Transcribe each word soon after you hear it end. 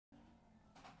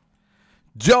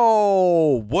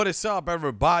Yo, what is up,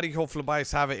 everybody? Hopefully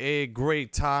everybody's having a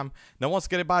great time. Now, once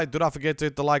again, everybody, do not forget to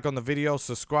hit the like on the video,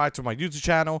 subscribe to my YouTube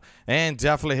channel, and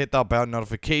definitely hit that bell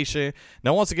notification.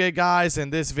 Now, once again, guys, in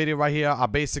this video right here, I'm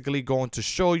basically going to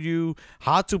show you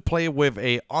how to play with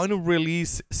a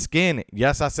unreleased skin.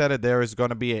 Yes, I said it. There is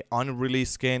going to be an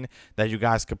unreleased skin that you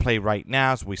guys can play right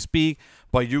now as we speak.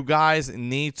 But you guys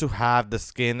need to have the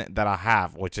skin that I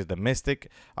have, which is the Mystic.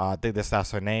 I think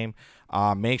that's her name.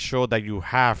 Make sure that you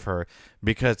have her,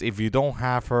 because if you don't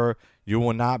have her, you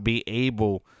will not be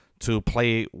able to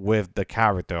play with the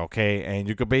character, okay? And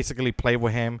you could basically play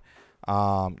with him,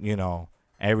 you know,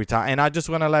 every time. And I just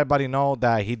want to let everybody know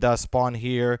that he does spawn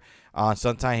here.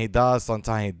 Sometimes he does,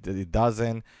 sometimes he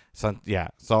doesn't.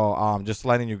 So just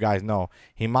letting you guys know,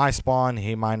 he might spawn,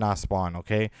 he might not spawn.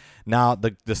 Okay, now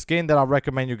the skin that I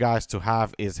recommend you guys to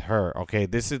have is her. Okay,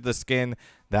 this is the skin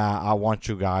that I want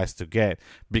you guys to get,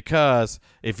 because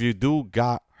if you do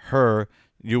got her,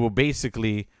 you will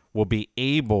basically be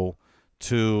able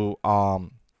to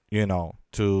you know,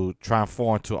 to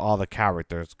transform to all the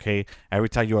characters. Okay, every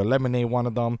time you eliminate one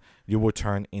of them, you will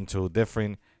turn into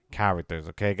different characters.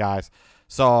 Okay, guys,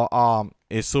 so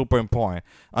it's super important.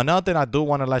 Another thing I do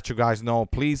want to let you guys know,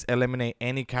 please eliminate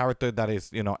any character that is,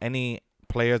 you know, any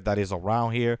players that is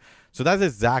around here. So that's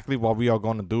exactly what we are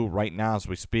going to do right now as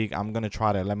we speak. I'm going to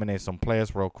try to eliminate some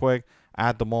players real quick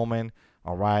at the moment.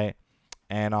 All right,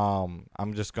 and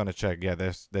I'm just going to check. Yeah,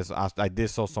 I did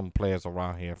saw some players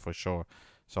around here for sure.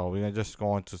 So we're just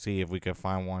going to see if we can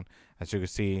find one. As you can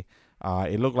see,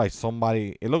 it looked like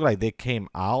somebody, it looked like they came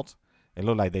out. It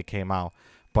looked like they came out.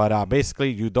 But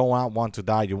basically, you don't want to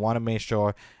die. You want to make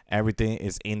sure everything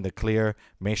is in the clear.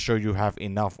 Make sure you have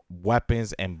enough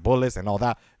weapons and bullets and all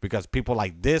that, because people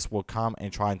like this will come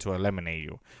and try to eliminate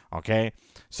you. Okay,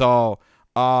 so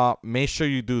make sure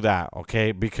you do that.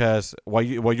 Okay, because what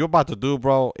you're about to do,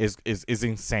 bro, is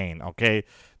insane. Okay,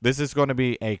 this is going to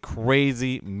be a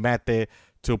crazy method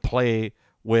to play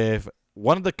with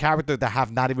one of the characters that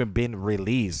have not even been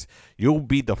released. You'll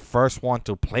be the first one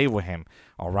to play with him.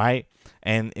 All right,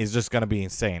 and it's just gonna be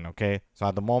insane. Okay, so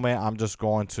at the moment, I'm just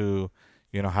going to,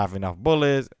 you know, have enough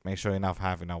bullets, make sure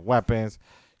have enough weapons,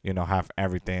 you know, have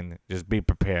everything. Just be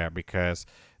prepared, because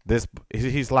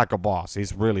he's like a boss.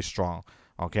 He's really strong.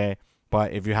 Okay,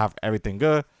 but if you have everything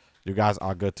good, you guys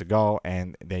are good to go.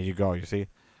 And there you go. You see,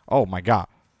 oh my god,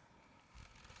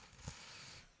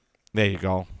 there you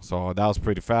go. So that was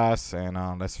pretty fast.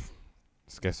 And let's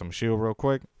get some shield real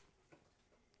quick.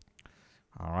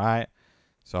 All right.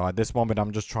 So at this moment,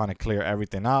 I'm just trying to clear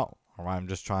everything out. All right. I'm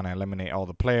just trying to eliminate all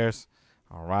the players.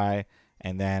 All right.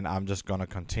 And then I'm just going to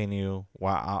continue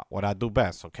what I do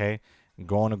best. Okay. I'm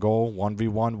going to go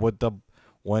 1v1 with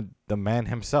the man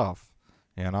himself,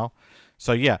 you know.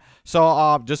 So yeah.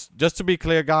 So just to be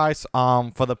clear, guys,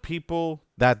 for the people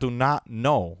that do not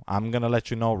know, I'm going to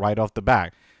let you know right off the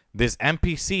bat. This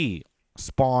NPC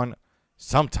spawn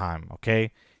sometime.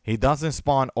 Okay. He doesn't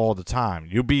spawn all the time.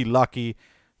 You'll be lucky,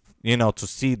 you know, to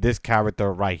see this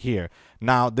character right here.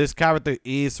 Now, this character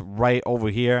is right over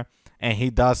here, and he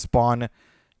does spawn,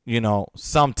 you know,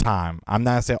 sometime. I'm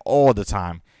not saying all the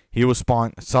time. He will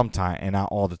spawn sometime and not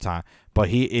all the time. But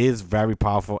he is very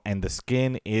powerful, and the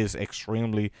skin is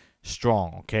extremely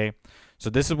strong, okay? So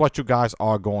this is what you guys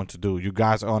are going to do. You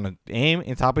guys are going to aim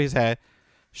in top of his head,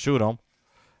 shoot him,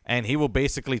 and he will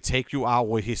basically take you out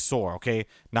with his sword, okay?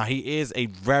 Now, he is a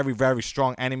very, very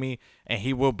strong enemy, and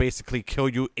he will basically kill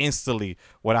you instantly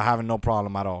without having no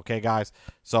problem at all, okay, guys?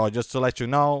 So just to let you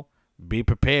know, be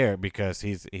prepared, because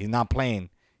he's not playing.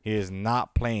 He is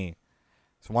not playing.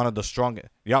 It's one of the strongest.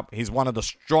 Yep, he's one of the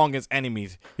strongest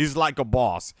enemies. He's like a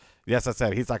boss. Yes, I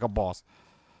said he's like a boss.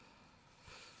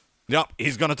 Yep,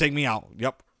 he's going to take me out.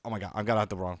 Yep. Oh, my God. I got to have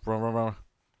to run. Run.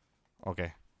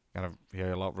 Okay. Got to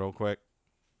heal up real quick.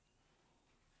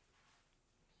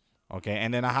 Okay,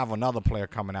 and then I have another player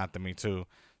coming after me too.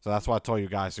 So that's why I told you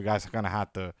guys. You guys are going to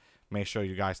have to make sure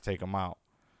you guys take them out.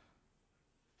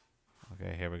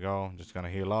 Okay, here we go. I'm just going to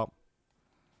heal up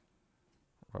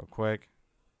real quick.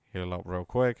 Heal up real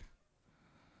quick.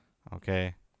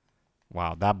 Okay.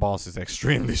 Wow, that boss is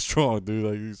extremely strong, dude.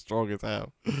 Like, he's strong as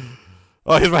hell.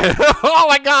 Oh, he's right. Oh,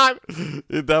 my God.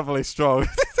 He's definitely strong.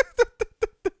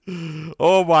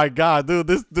 Oh my God, dude,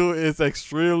 this dude is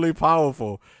extremely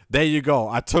powerful. There you go.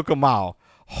 I took him out.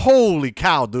 Holy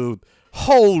cow, dude.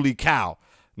 Holy cow.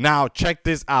 Now check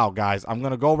this out, guys. I'm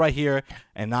gonna go right here,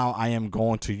 and now I am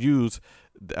going to use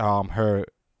her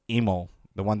emo,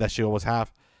 the one that she always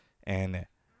have. And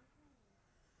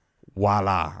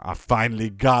Voila, I finally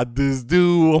got this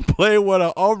dude. I'm playing with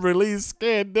an unreleased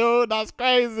skin, dude. That's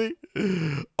crazy.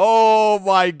 Oh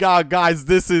my god, guys,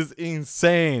 this is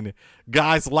insane.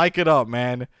 Guys, like it up,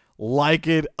 man. Like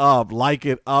it up, like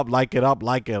it up, like it up,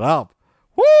 like it up.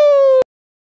 Woo!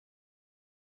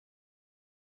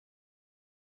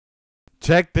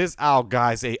 Check this out,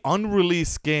 guys. A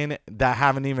unreleased skin that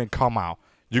haven't even come out.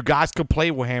 You guys could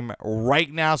play with him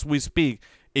right now as we speak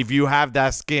if you have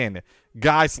that skin.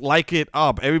 Guys, like it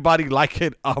up. Everybody like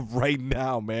it up right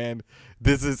now, man.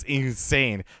 This is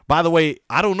insane. By the way,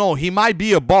 I don't know. He might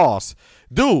be a boss.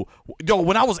 Dude, yo,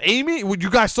 when I was aiming, you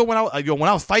guys saw when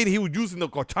I was fighting, he was using the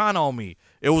katana on me.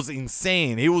 It was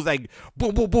insane. He was like,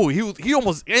 boom, boom, boom. He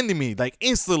almost ended me, like,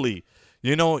 instantly.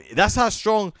 You know, that's how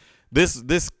strong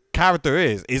this character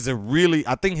is. Is it really?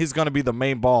 I think he's going to be the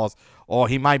main boss, or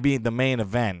he might be the main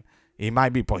event. He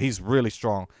might be, but he's really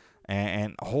strong.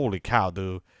 And holy cow,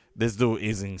 dude. This dude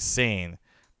is insane.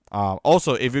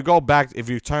 Also, if you go back, if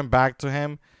you turn back to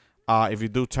him, if you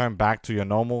do turn back to your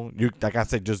normal, you, like I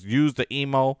said, just use the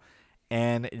emo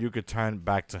and you could turn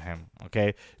back to him.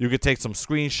 Okay, you could take some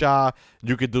screenshot,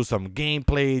 you could do some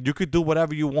gameplay, you could do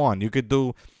whatever you want. You could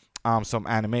do some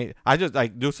anime. I just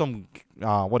like do some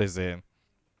what is it,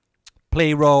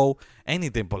 play role,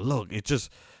 anything. But look, it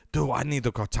just, dude, I need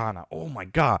the katana. Oh my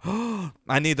god.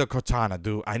 I need the katana,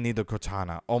 dude. I need the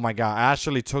katana. Oh my god. I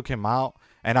actually took him out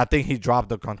and I think he dropped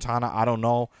the katana. I don't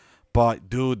know. But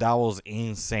dude, that was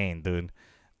insane, dude.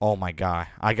 Oh my god.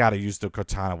 I gotta use the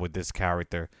katana with this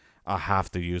character. I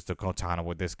have to use the katana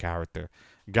with this character.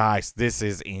 Guys, this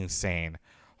is insane.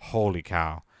 Holy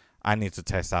cow. I need to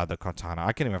test out the katana.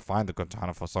 I can't even find the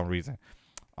katana for some reason.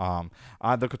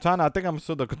 The katana, I think I'm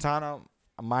sure the katana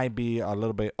might be a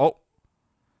little bit. Oh.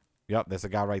 Yep, there's a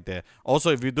guy right there.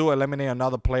 Also, if you do eliminate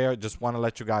another player, just want to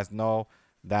let you guys know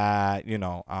that, you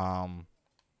know,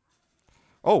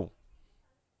 oh,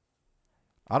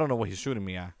 I don't know what he's shooting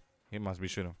me at. He must be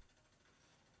shooting.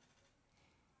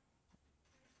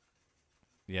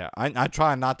 Yeah, I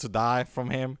try not to die from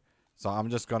him, so I'm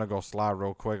just gonna go slide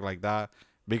real quick like that,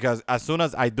 because as soon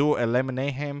as I do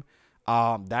eliminate him,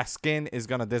 that skin is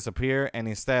gonna disappear, and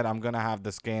instead I'm gonna have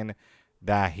the skin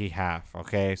that he have.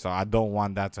 Okay, so I don't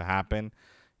want that to happen,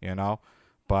 you know.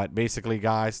 But basically,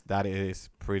 guys, that is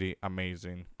pretty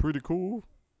amazing, pretty cool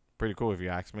if you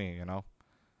ask me, you know.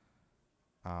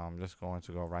 I'm just going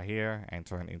to go right here and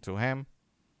turn into him.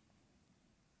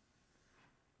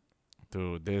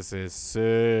 Dude, this is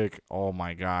sick. Oh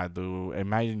my god, dude,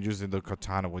 imagine using the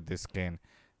katana with this skin.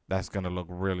 That's gonna look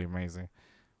really amazing.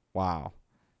 Wow,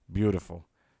 beautiful.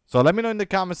 So let me know in the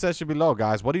comment section below,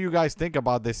 guys. What do you guys think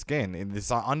about this skin?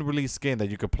 It's an unreleased skin that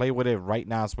you could play with it right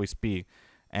now as we speak.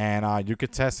 And you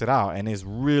could test it out. And it's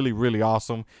really, really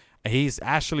awesome. He's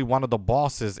actually one of the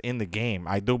bosses in the game.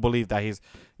 I do believe that he's,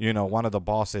 you know, one of the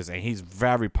bosses. And he's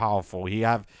very powerful.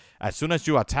 As soon as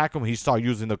you attack him, he starts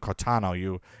using the katana on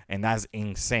you. And that's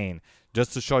insane.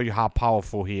 Just to show you how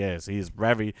powerful he is. He's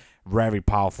very, very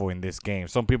powerful in this game.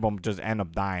 Some people just end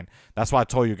up dying. That's why I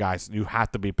told you guys, you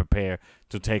have to be prepared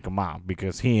to take him out,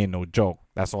 because he ain't no joke.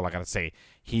 That's all I gotta say.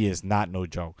 He is not no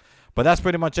joke. But that's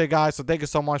pretty much it, guys. So thank you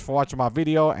so much for watching my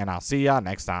video, and I'll see y'all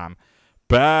next time.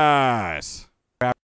 Peace.